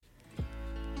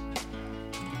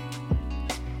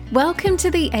Welcome to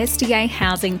the SDA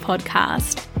Housing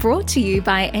Podcast, brought to you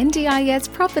by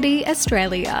NDIS Property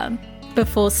Australia.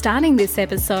 Before starting this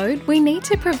episode, we need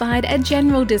to provide a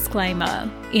general disclaimer.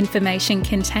 Information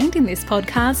contained in this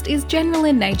podcast is general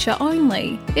in nature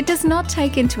only. It does not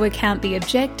take into account the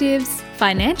objectives,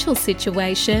 financial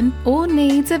situation, or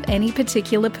needs of any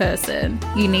particular person.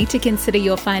 You need to consider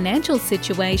your financial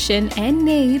situation and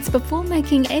needs before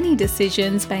making any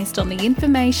decisions based on the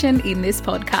information in this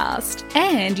podcast.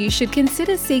 And you should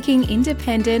consider seeking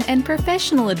independent and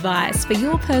professional advice for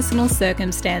your personal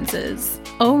circumstances.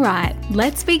 All right,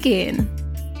 let's begin.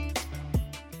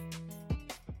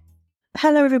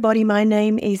 Hello everybody, my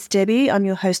name is Debbie. I'm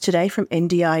your host today from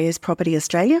NDIS Property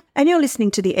Australia, and you're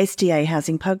listening to the SDA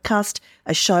Housing Podcast,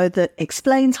 a show that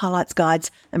explains, highlights,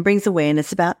 guides and brings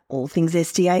awareness about all things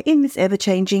SDA in this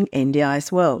ever-changing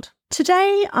NDIS world.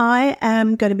 Today I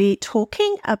am going to be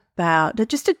talking about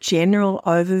just a general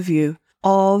overview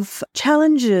of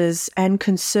challenges and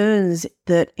concerns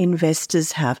that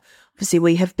investors have. Obviously,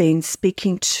 we have been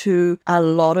speaking to a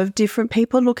lot of different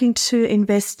people looking to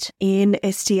invest in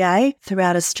SDA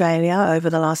throughout Australia over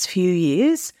the last few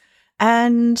years.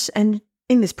 And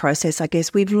in this process, I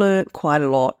guess we've learnt quite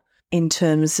a lot in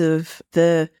terms of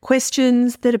the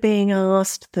questions that are being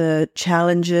asked, the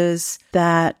challenges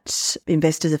that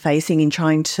investors are facing in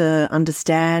trying to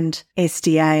understand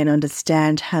SDA and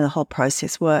understand how the whole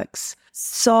process works.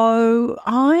 So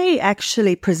I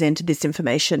actually presented this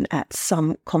information at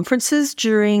some conferences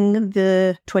during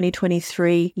the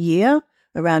 2023 year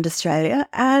around Australia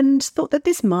and thought that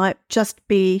this might just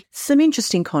be some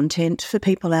interesting content for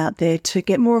people out there to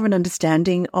get more of an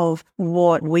understanding of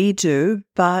what we do,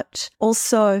 but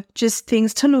also just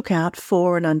things to look out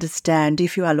for and understand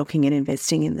if you are looking at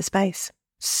investing in the space.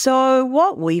 So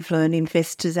what we've learned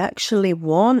investors actually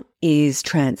want is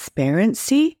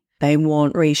transparency. They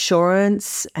want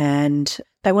reassurance and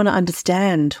they want to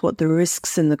understand what the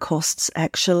risks and the costs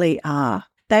actually are.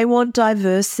 They want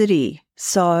diversity,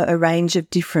 so a range of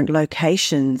different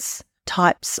locations,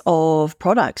 types of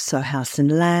products, so house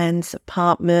and lands,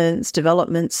 apartments,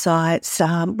 development sites.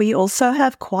 We also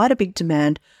have quite a big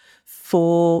demand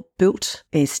for built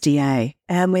SDA,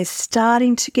 and we're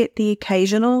starting to get the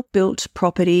occasional built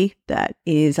property that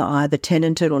is either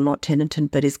tenanted or not tenanted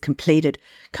but is completed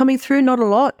coming through. Not a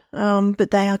lot,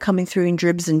 but they are coming through in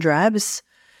dribs and drabs.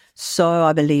 So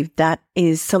I believe that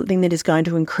is something that is going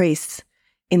to increase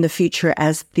in the future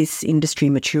as this industry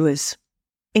matures.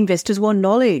 Investors want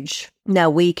knowledge. Now,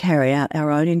 we carry out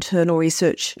our own internal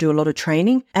research, do a lot of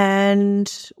training,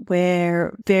 and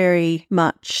we're very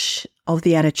much of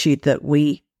the attitude that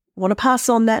we want to pass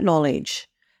on that knowledge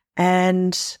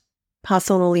and pass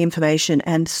on all the information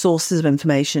and sources of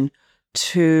information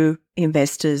to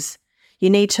investors. You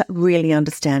need to really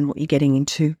understand what you're getting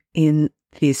into in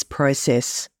this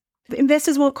process.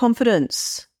 Investors want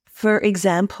confidence. For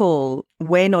example,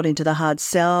 we're not into the hard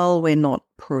sell, we're not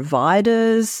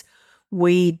providers,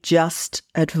 we just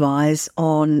advise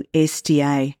on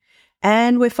SDA.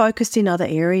 And we're focused in other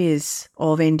areas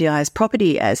of NDIS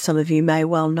property, as some of you may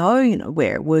well know.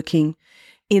 We're working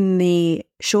in the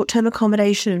short-term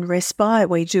accommodation and respite.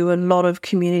 We do a lot of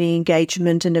community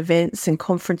engagement and events and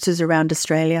conferences around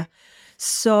Australia.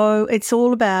 So it's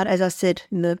all about, as I said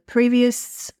in the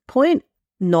previous point,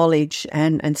 knowledge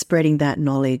and spreading that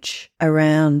knowledge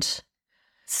around.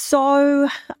 So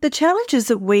the challenges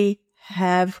that we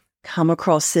have come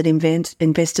across that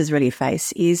investors really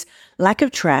face is lack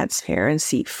of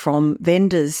transparency from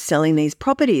vendors selling these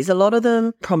properties. A lot of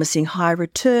them promising high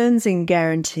returns and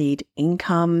guaranteed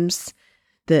incomes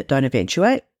that don't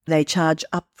eventuate. They charge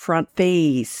upfront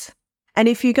fees. And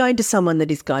if you're going to someone that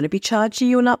is going to be charging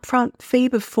you an upfront fee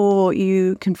before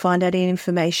you can find out any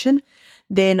information,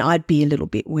 then I'd be a little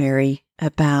bit wary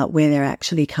about where they're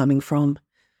actually coming from.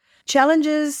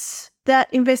 Challenges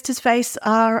that investors face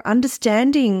are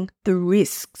understanding the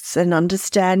risks and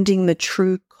understanding the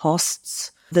true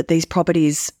costs that these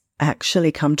properties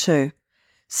actually come to.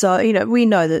 So, we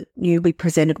know that you'll be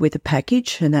presented with a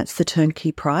package and that's the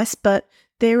turnkey price, but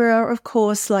there are, of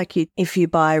course, if you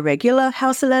buy a regular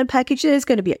house and land package, there's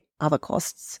going to be other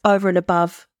costs over and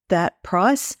above that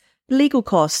price. Legal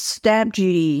costs, stamp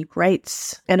duty,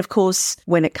 rates. And of course,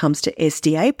 when it comes to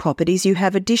SDA properties, you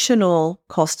have additional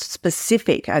costs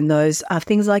specific, and those are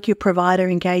things like your provider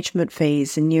engagement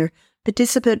fees and your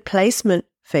participant placement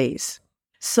fees.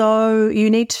 So you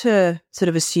need to sort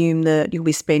of assume that you'll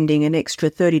be spending an extra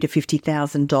 $30,000 to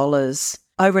 $50,000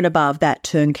 over and above that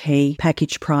turnkey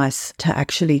package price to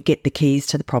actually get the keys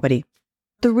to the property.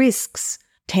 The risks.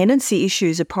 Tenancy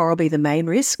issues are probably the main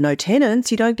risk. No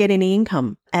tenants, you don't get any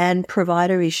income. And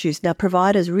provider issues. Now,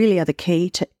 providers really are the key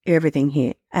to everything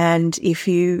here. And if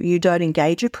you don't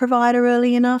engage a provider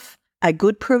early enough, a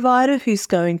good provider who's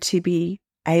going to be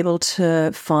able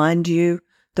to find you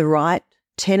the right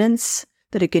tenants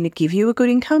that are going to give you a good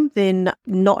income, then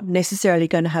not necessarily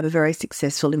going to have a very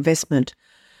successful investment.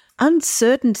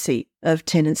 Uncertainty of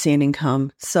tenancy and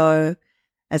income. So,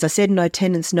 as I said, no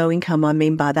tenants, no income. I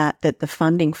mean by that the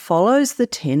funding follows the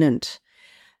tenant,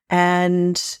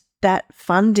 and that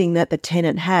funding that the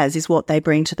tenant has is what they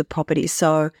bring to the property.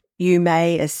 So you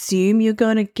may assume you're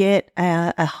going to get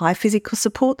a high physical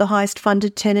support, the highest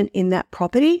funded tenant in that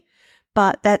property,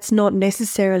 but that's not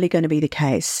necessarily going to be the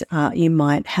case. You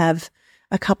might have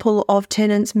a couple of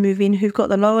tenants move in who've got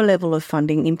the lower level of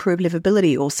funding, improved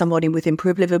livability, or somebody with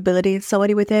improved livability and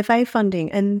somebody with FA funding.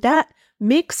 And that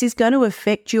mix is going to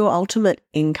affect your ultimate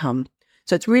income.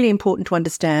 So it's really important to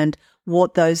understand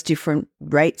what those different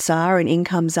rates are and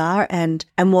incomes are and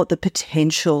what the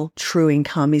potential true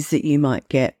income is that you might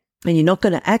get. And you're not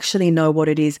going to actually know what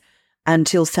it is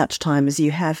until such time as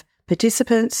you have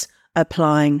participants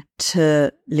applying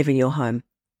to live in your home.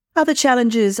 Other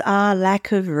challenges are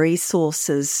lack of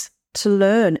resources to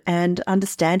learn and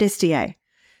understand SDA.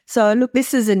 So look,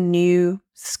 this is a new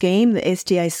scheme, the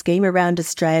SDA scheme around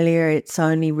Australia. It's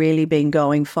only really been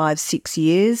going 5-6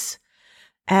 years.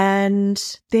 And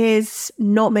there's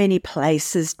not many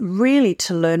places really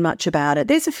to learn much about it.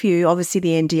 There's a few. Obviously,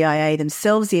 the NDIA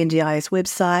themselves, the NDIS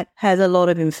website, has a lot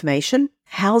of information.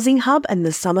 Housing Hub and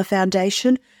the Summer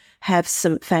Foundation have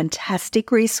some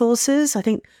fantastic resources. I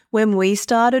think when we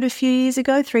started a few years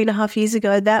ago, 3.5 years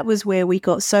ago, that was where we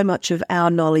got so much of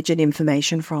our knowledge and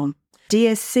information from.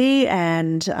 DSC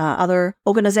and other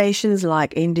organisations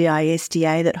like NDI,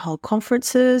 SDA that hold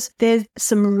conferences, there's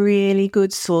some really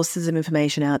good sources of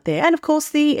information out there. And of course,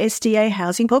 the SDA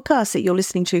Housing podcast that you're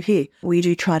listening to here. We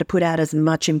do try to put out as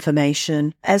much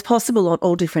information as possible on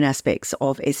all different aspects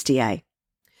of SDA.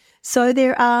 So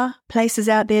there are places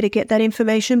out there to get that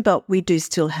information, but we do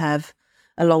still have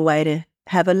a long way to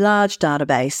have a large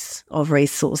database of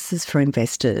resources for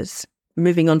investors.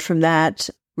 Moving on from that,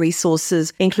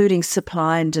 resources including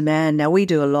supply and demand. Now, we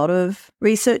do a lot of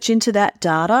research into that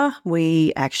data.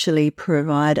 We actually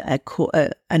provide an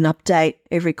update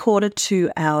every quarter to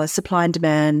our supply and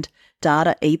demand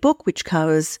data ebook, which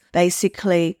covers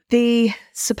basically the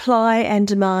supply and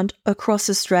demand across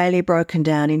Australia, broken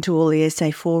down into all the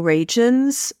SA4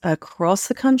 regions across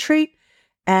the country.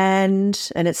 And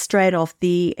it's straight off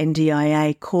the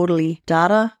NDIA quarterly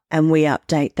data, and we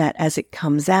update that as it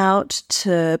comes out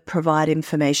to provide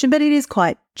information. But it is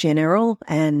quite general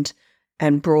and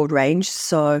broad range.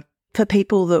 So for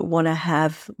people that want to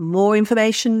have more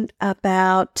information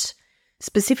about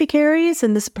specific areas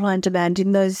and the supply and demand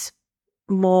in those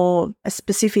more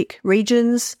specific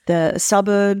regions, the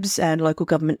suburbs and local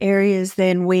government areas,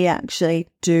 then we actually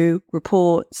do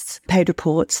reports, paid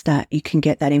reports that you can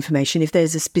get that information. If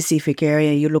there's a specific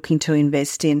area you're looking to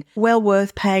invest in, well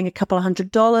worth paying a couple of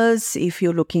 $100 if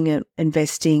you're looking at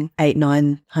investing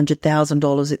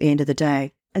 $800,000-$900,000 at the end of the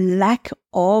day. A lack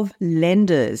of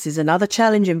lenders is another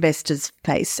challenge investors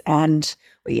face, and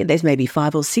there's maybe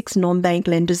 5 or 6 non-bank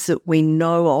lenders that we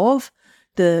know of.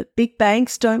 The big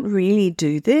banks don't really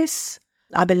do this.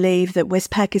 I believe that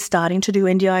Westpac is starting to do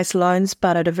NDIS loans,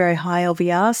 but at a very high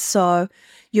LVR. So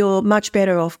you're much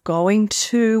better off going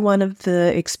to one of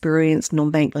the experienced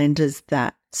non-bank lenders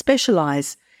that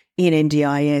specialise in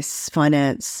NDIS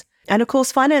finance. And of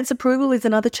course, finance approval is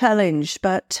another challenge.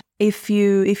 But if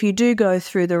you do go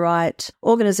through the right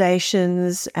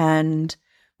organisations and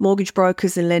mortgage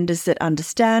brokers and lenders that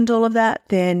understand all of that,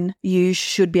 then you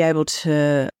should be able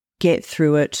to get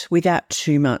through it without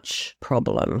too much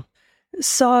problem.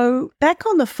 So back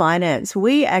on the finance,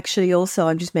 we actually also,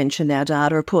 I just mentioned our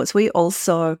data reports, we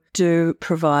also do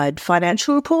provide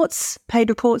financial reports, paid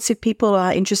reports if people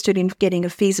are interested in getting a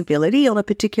feasibility on a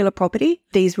particular property.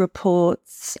 These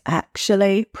reports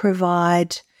actually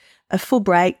provide a full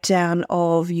breakdown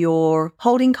of your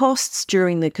holding costs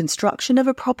during the construction of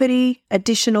a property,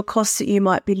 additional costs that you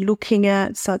might be looking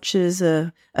at, such as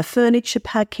a furniture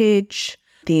package,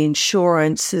 the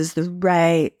insurances, the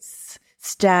rates,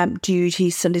 stamp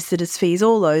duty, solicitor's fees,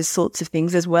 all those sorts of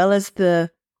things, as well as the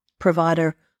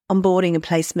provider onboarding and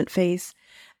placement fees.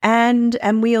 And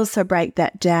we also break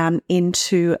that down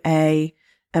into a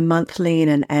monthly and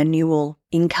an annual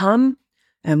income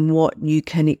and what you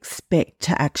can expect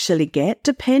to actually get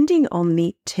depending on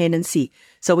the tenancy.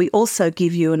 So we also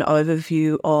give you an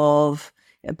overview of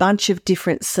a bunch of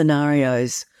different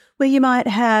scenarios where you might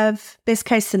have best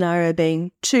case scenario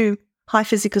being 2 high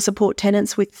physical support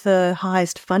tenants with the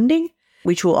highest funding,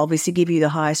 which will obviously give you the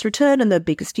highest return and the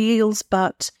biggest yields,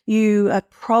 but you are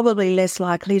probably less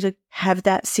likely to have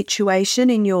that situation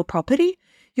in your property.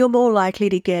 You're more likely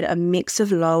to get a mix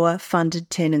of lower funded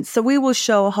tenants. So we will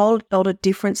show a whole lot of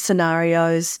different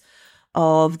scenarios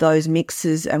of those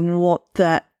mixes and what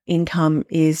that income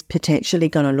is potentially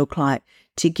going to look like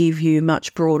to give you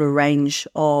much broader range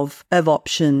of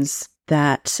options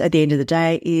that at the end of the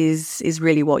day is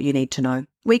really what you need to know.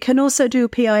 We can also do a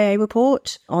PIA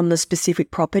report on the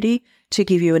specific property to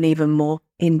give you an even more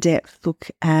in-depth look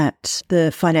at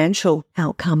the financial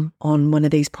outcome on one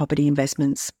of these property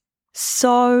investments.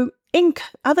 So in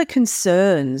other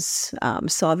concerns,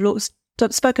 so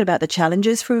I've spoken about the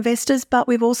challenges for investors, but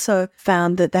we've also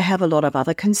found that they have a lot of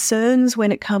other concerns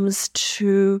when it comes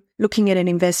to looking at an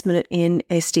investment in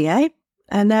SDA,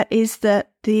 and that is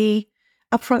that the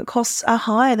upfront costs are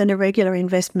higher than a regular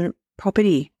investment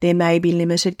property. There may be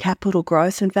limited capital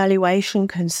growth and valuation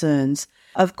concerns.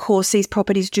 Of course, these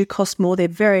properties do cost more. They're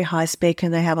very high spec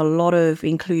and they have a lot of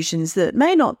inclusions that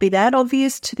may not be that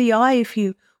obvious to the eye if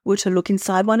you were to look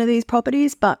inside one of these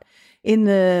properties, but in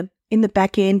the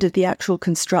back end of the actual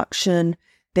construction,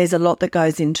 there's a lot that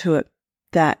goes into it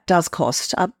that does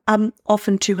cost often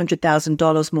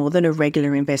 $200,000 more than a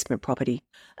regular investment property.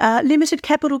 Limited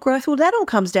capital growth, well, that all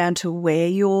comes down to where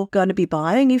you're going to be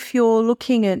buying. If you're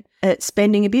looking at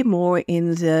spending a bit more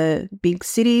in the big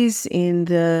cities, in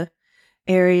the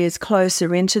areas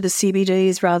closer into the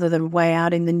CBDs rather than way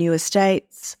out in the new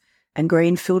estates and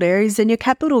greenfield areas, then your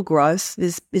capital growth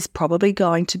is probably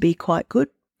going to be quite good.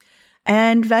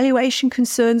 And valuation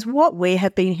concerns, what we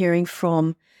have been hearing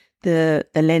from the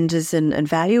lenders and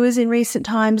valuers in recent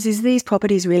times is these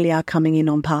properties really are coming in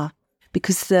on par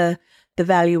because the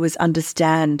valuers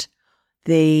understand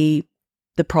the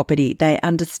property. They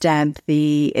understand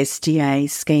the SDA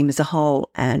scheme as a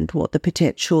whole and what the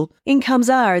potential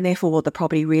incomes are and therefore what the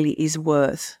property really is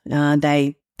worth.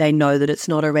 They know that it's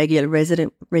not a regular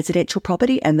residential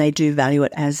property and they do value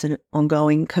it as an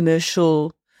ongoing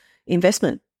commercial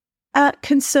investment.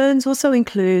 Concerns also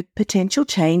include potential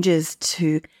changes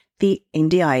to the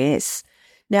NDIS.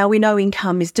 Now, we know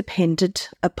income is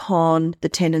dependent upon the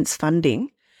tenant's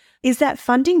funding. Is that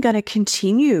funding going to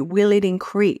continue? Will it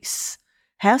increase?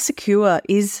 How secure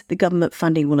is the government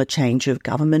funding? Will a change of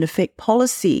government affect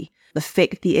policy,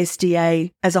 affect the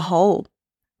SDA as a whole?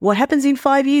 What happens in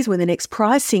 5 years when the next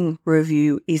pricing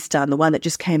review is done? The one that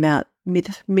just came out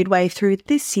midway through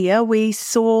this year, we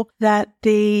saw that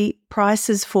the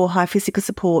prices for high physical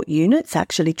support units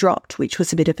actually dropped, which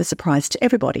was a bit of a surprise to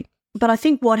everybody. But I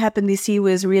think what happened this year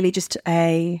was really just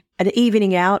an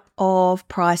evening out of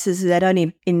prices. They'd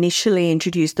only initially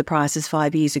introduced the prices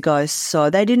 5 years ago, so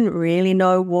they didn't really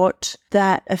know what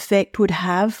that effect would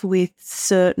have with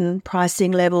certain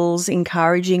pricing levels,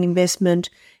 encouraging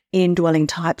investment in dwelling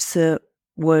types that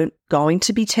weren't going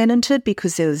to be tenanted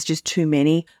because there was just too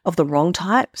many of the wrong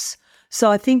types. So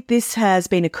I think this has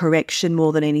been a correction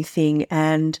more than anything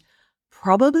and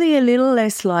probably a little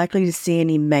less likely to see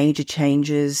any major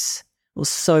changes or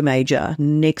so major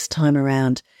next time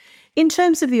around. In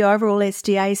terms of the overall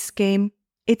SDA scheme,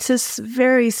 it's a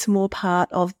very small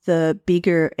part of the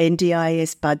bigger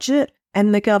NDIS budget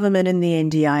and the government and the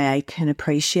NDIA can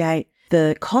appreciate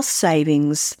the cost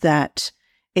savings that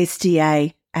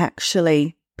SDA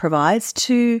actually provides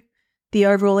to the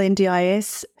overall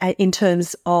NDIS in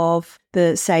terms of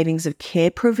the savings of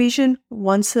care provision.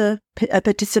 Once a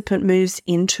participant moves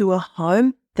into a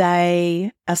home,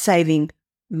 they are saving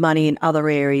money in other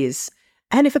areas.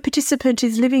 And if a participant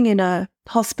is living in a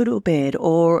hospital bed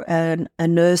or a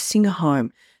nursing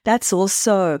home, that's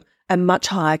also a much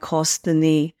higher cost than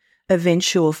the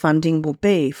eventual funding will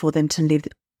be for them to live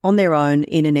on their own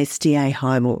in an SDA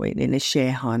home or in a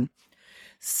share home.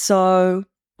 So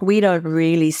we don't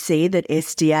really see that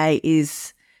SDA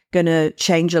is going to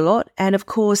change a lot. And of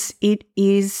course, it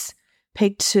is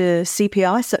pegged to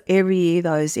CPI. So every year,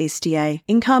 those SDA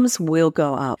incomes will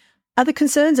go up. Other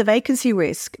concerns are vacancy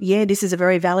risk. Yeah, this is a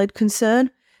very valid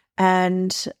concern.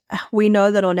 And we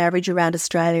know that on average around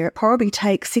Australia, it probably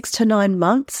takes 6 to 9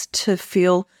 months to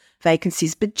fill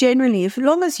vacancies. But generally, as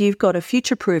long as you've got a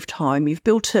future-proofed home, you've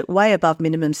built it way above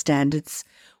minimum standards,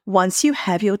 once you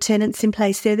have your tenants in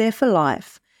place, they're there for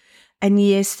life. And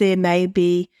yes, there may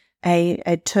be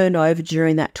a turnover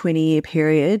during that 20-year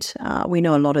period. We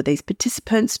know a lot of these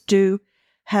participants do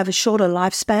have a shorter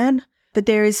lifespan, but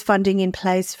there is funding in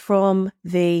place from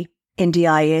the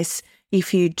NDIS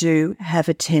if you do have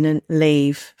a tenant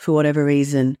leave for whatever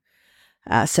reason.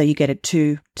 So you get it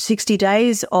to 60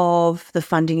 days of the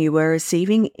funding you were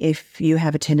receiving if you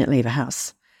have a tenant leave a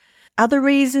house. Other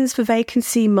reasons for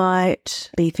vacancy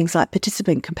might be things like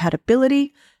participant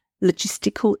compatibility,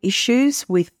 logistical issues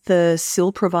with the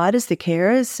SIL providers, the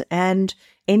carers, and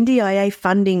NDIA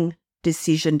funding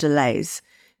decision delays,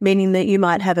 meaning that you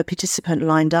might have a participant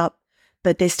lined up,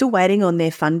 but they're still waiting on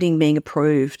their funding being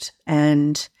approved.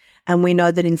 And we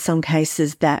know that in some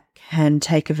cases that can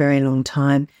take a very long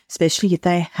time, especially if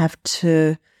they have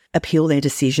to appeal their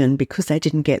decision because they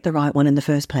didn't get the right one in the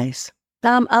first place.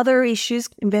 Other issues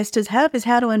investors have is,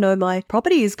 how do I know my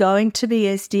property is going to be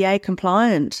SDA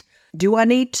compliant? Do I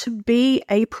need to be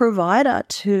a provider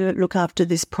to look after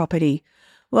this property?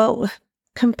 Well,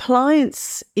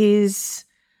 compliance is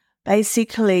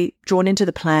basically drawn into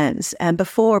the plans, and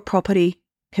before a property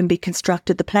can be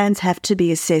constructed, the plans have to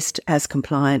be assessed as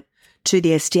compliant to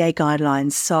the SDA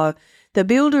guidelines. So the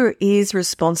builder is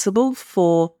responsible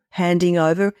for handing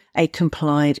over a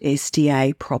compliant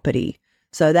SDA property.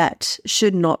 So that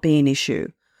should not be an issue.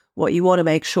 What you want to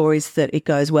make sure is that it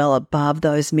goes well above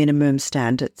those minimum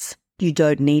standards. You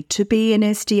don't need to be an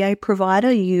SDA provider.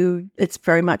 It's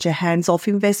very much a hands-off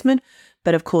investment,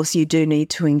 but of course you do need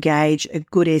to engage a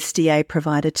good SDA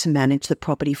provider to manage the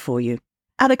property for you.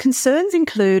 Other concerns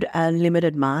include a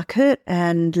limited market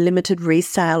and limited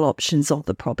resale options of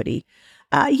the property.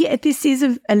 This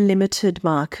is a limited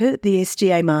market, the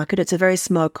SDA market. It's a very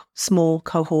small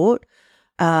cohort.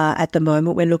 At the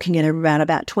moment, we're looking at around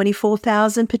about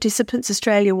 24,000 participants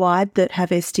Australia-wide that have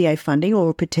SDA funding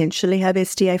or potentially have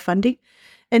SDA funding.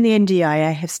 And the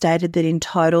NDIA have stated that in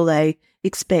total they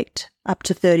expect up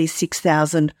to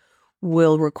 36,000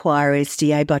 will require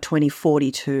SDA by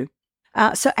 2042.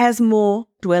 So as more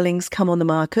dwellings come on the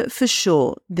market, for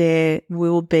sure, there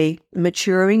will be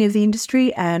maturing of the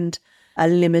industry and a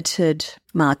limited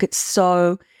market.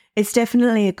 So it's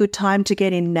definitely a good time to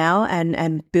get in now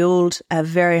and build a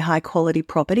very high-quality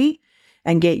property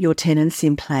and get your tenants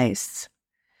in place.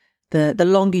 The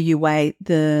longer you wait,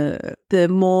 the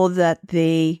more that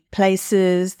the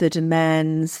places, the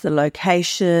demands, the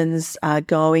locations are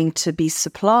going to be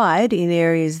supplied in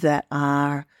areas that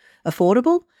are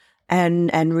affordable.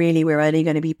 And really we're only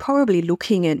going to be probably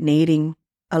looking at needing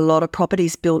a lot of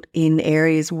properties built in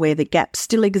areas where the gaps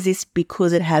still exist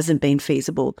because it hasn't been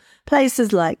feasible.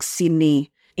 Places like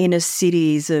Sydney, inner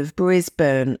cities of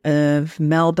Brisbane, of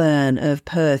Melbourne, of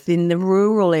Perth, in the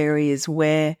rural areas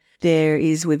where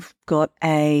we've got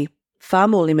a far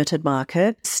more limited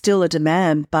market, still a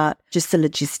demand, but just the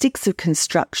logistics of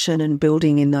construction and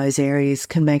building in those areas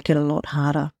can make it a lot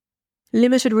harder.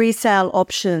 Limited resale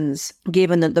options,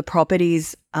 given that the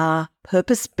properties are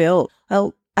purpose-built.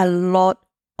 Well, a lot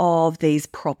of these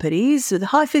properties, the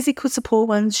high physical support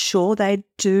ones, sure, they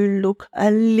do look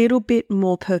a little bit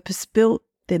more purpose-built.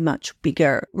 They're much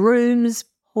bigger rooms,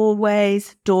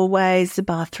 hallways, doorways. The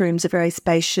bathrooms are very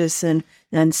spacious and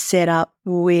set up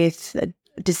with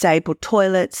disabled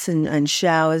toilets and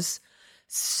showers.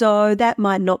 So that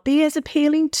might not be as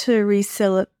appealing to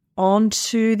resell it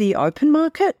onto the open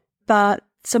market. But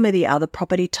some of the other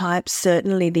property types,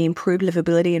 certainly the improved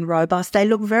livability and robust, they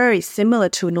look very similar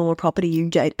to a normal property you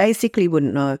basically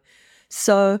wouldn't know.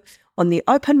 So on the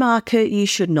open market, you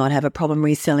should not have a problem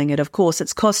reselling it. Of course,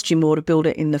 it's cost you more to build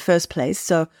it in the first place.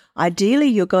 So ideally,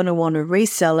 you're going to want to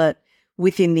resell it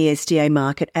within the SDA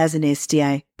market as an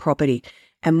SDA property.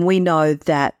 And we know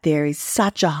that there is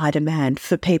such a high demand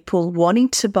for people wanting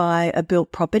to buy a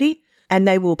built property, and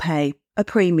they will pay a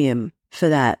premium for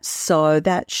that. So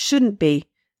that shouldn't be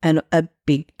a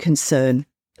big concern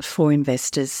for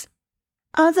investors.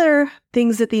 Other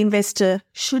things that the investor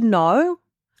should know.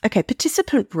 Okay,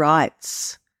 participant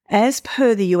rights. As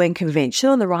per the UN Convention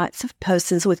on the Rights of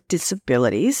Persons with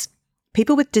Disabilities,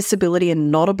 people with disability are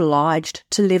not obliged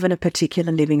to live in a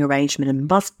particular living arrangement and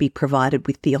must be provided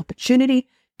with the opportunity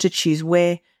to choose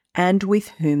where and with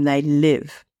whom they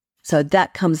live. So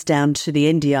that comes down to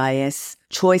the NDIS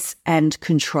choice and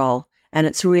control. And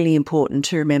it's really important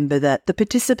to remember that the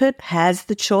participant has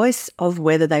the choice of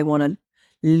whether they want to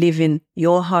live in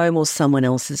your home or someone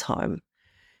else's home.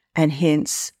 And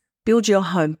hence, build your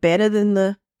home better than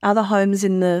the other homes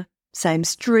in the same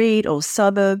street or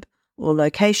suburb or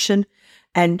location,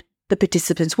 and the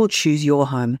participants will choose your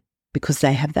home because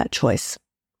they have that choice.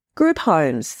 Group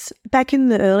homes. Back in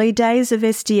the early days of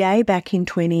SDA, back in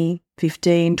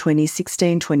 2015,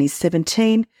 2016,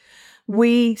 2017,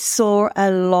 we saw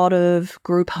a lot of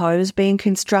group homes being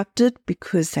constructed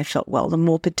because they felt, well, the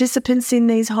more participants in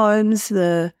these homes,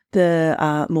 the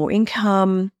more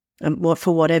income,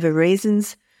 for whatever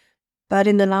reasons. But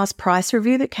in the last price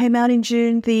review that came out in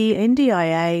June, the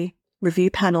NDIA review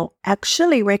panel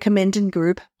actually recommended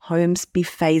group homes be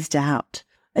phased out.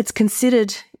 It's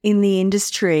considered in the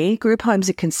industry, group homes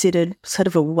are considered sort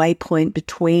of a waypoint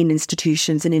between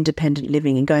institutions and independent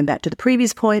living. And going back to the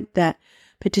previous point that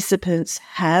participants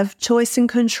have choice and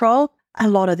control, a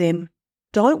lot of them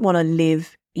don't want to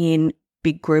live in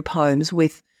big group homes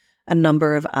with a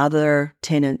number of other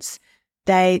tenants.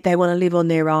 They want to live on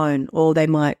their own, or they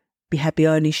might be happy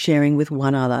only sharing with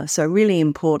one other. So really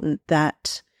important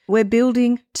that we're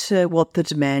building to what the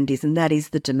demand is, and that is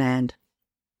the demand.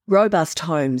 Robust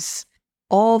homes.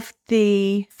 Of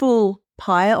the full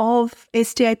pie of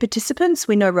SDA participants,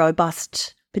 we know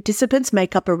robust participants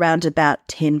make up around about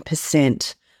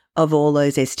 10% of all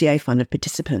those SDA funded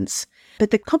participants.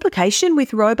 But the complication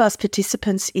with robust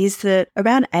participants is that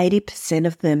around 80%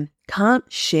 of them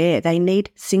can't share. They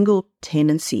need single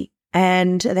tenancy,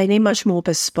 and they need much more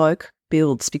bespoke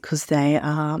builds because they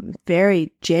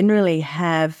very generally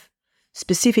have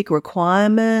specific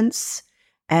requirements,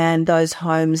 and those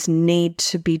homes need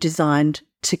to be designed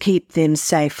to keep them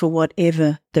safe for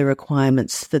whatever the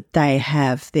requirements that they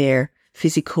have, their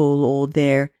physical or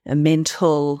their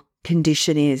mental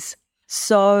condition is.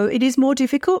 So it is more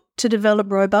difficult to develop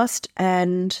robust,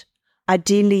 and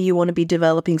ideally you want to be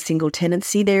developing single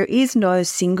tenancy. There is no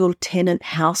single tenant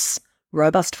house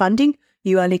robust funding.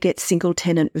 You only get single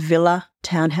tenant villa,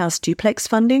 townhouse, duplex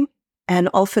funding, and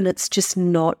often it's just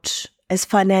not as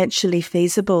financially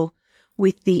feasible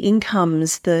with the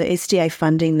incomes, the SDA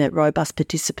funding that robust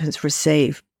participants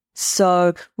receive.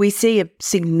 So we see a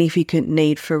significant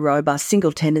need for robust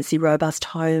single tenancy, robust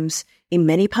homes in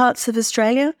many parts of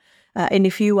Australia. And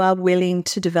if you are willing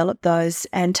to develop those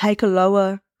and take a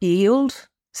lower yield,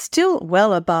 still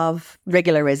well above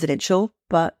regular residential,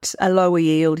 but a lower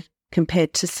yield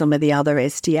compared to some of the other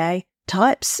SDA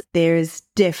types, there is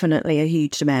definitely a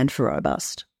huge demand for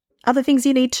robust. Other things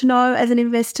you need to know as an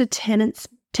investor: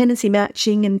 tenancy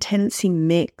matching and tenancy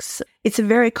mix. It's a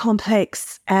very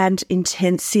complex and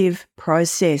intensive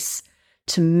process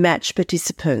to match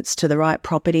participants to the right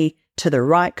property, to the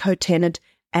right co-tenant,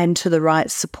 and to the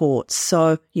right support.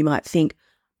 So you might think,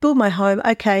 build my home,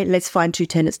 okay, let's find 2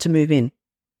 tenants to move in.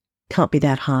 Can't be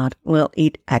that hard. Well,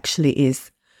 it actually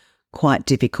is quite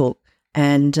difficult.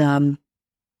 And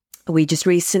we just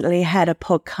recently had a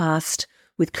podcast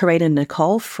with Karina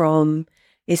Nicole from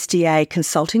SDA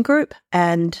Consulting Group,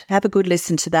 and have a good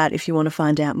listen to that if you want to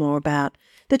find out more about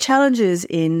the challenges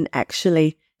in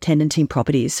actually tenanting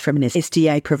properties from an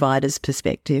SDA provider's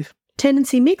perspective.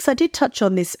 Tenancy mix, I did touch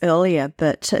on this earlier,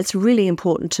 but it's really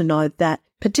important to know that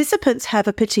participants have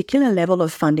a particular level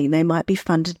of funding. They might be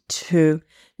funded to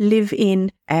live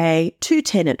in a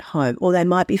 2-tenant home, or they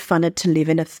might be funded to live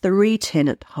in a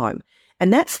 3-tenant home.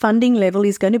 And that funding level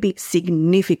is going to be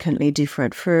significantly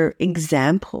different. For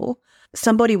example,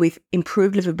 somebody with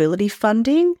improved livability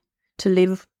funding to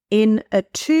live in a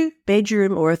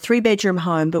 2-bedroom or a 3-bedroom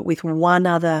home, but with one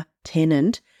other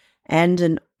tenant and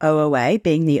an OOA,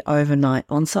 being the overnight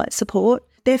on-site support,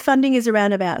 their funding is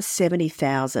around about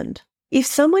 $70,000. If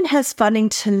someone has funding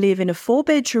to live in a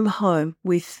 4-bedroom home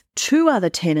with 2 other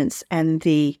tenants and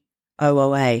the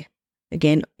OOA,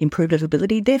 again, improved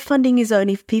livability, their funding is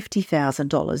only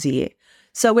 $50,000 a year.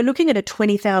 So we're looking at a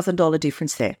 $20,000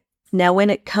 difference there. Now, when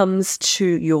it comes to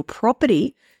your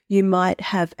property, you might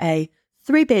have a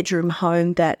 3-bedroom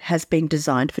home that has been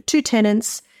designed for 2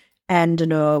 tenants and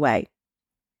an OOA.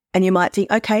 And you might think,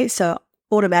 okay, so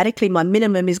automatically my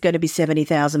minimum is going to be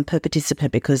 $70,000 per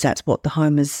participant because that's what the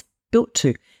home is built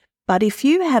to. But if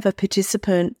you have a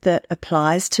participant that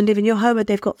applies to live in your home and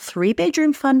they've got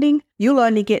 3-bedroom funding, you'll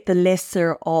only get the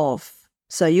lesser of.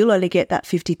 So you'll only get that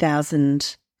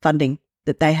 $50,000 funding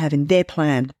that they have in their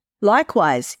plan.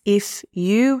 Likewise, if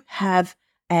you have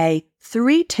a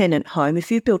 3-tenant home,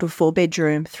 if you've built a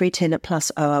 4-bedroom, 3-tenant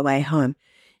plus OOA home,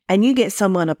 and you get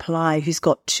someone apply who's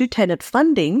got 2-tenant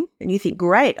funding, and you think,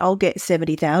 great, I'll get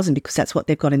 $70,000 because that's what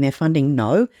they've got in their funding.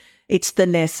 No, it's the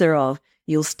lesser of.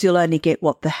 You'll still only get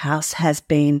what the house has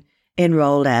been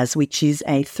enrolled as, which is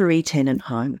a 3-tenant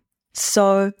home.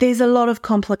 So there's a lot of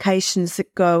complications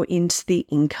that go into the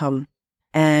income,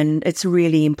 and it's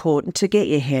really important to get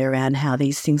your head around how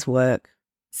these things work.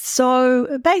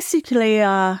 So basically,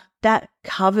 that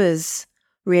covers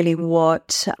really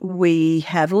what we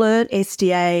have learned.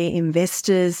 SDA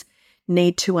investors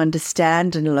need to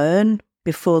understand and learn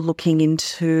before looking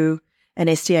into an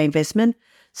SDA investment.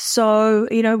 So,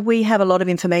 we have a lot of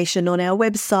information on our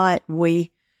website.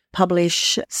 We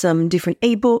publish some different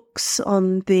ebooks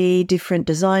on the different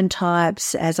design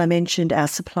types. As I mentioned, our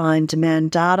supply and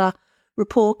demand data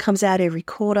report comes out every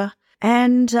quarter.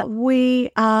 And we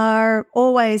are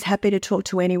always happy to talk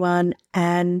to anyone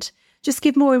and just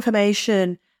give more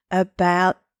information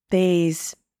about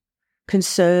these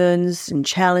concerns and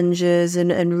challenges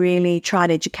and really try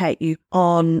to educate you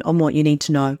on what you need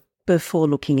to know before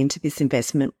looking into this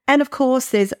investment. And of course,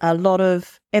 there's a lot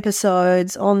of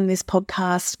episodes on this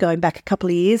podcast going back a couple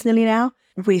of years nearly now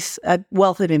with a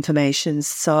wealth of information.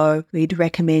 So we'd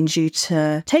recommend you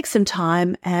to take some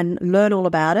time and learn all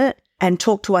about it and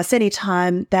talk to us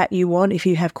anytime that you want. If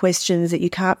you have questions that you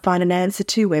can't find an answer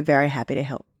to, we're very happy to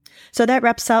help. So that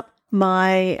wraps up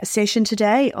my session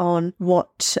today on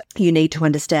what you need to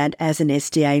understand as an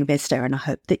SDA investor. And I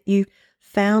hope that you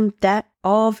found that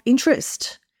of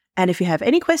interest. And if you have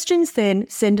any questions, then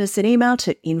send us an email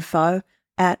to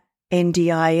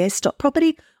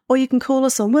info@ndis.property, or you can call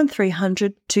us on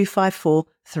 1300 254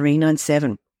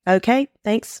 397. Okay,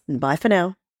 thanks and bye for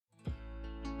now.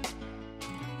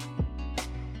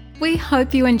 We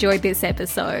hope you enjoyed this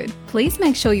episode. Please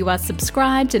make sure you are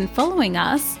subscribed and following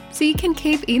us so you can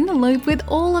keep in the loop with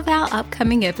all of our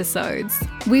upcoming episodes.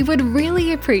 We would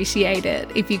really appreciate it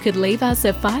if you could leave us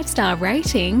a 5-star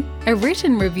rating, a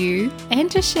written review, and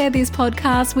to share this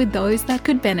podcast with those that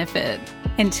could benefit.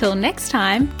 Until next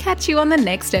time, catch you on the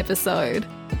next episode.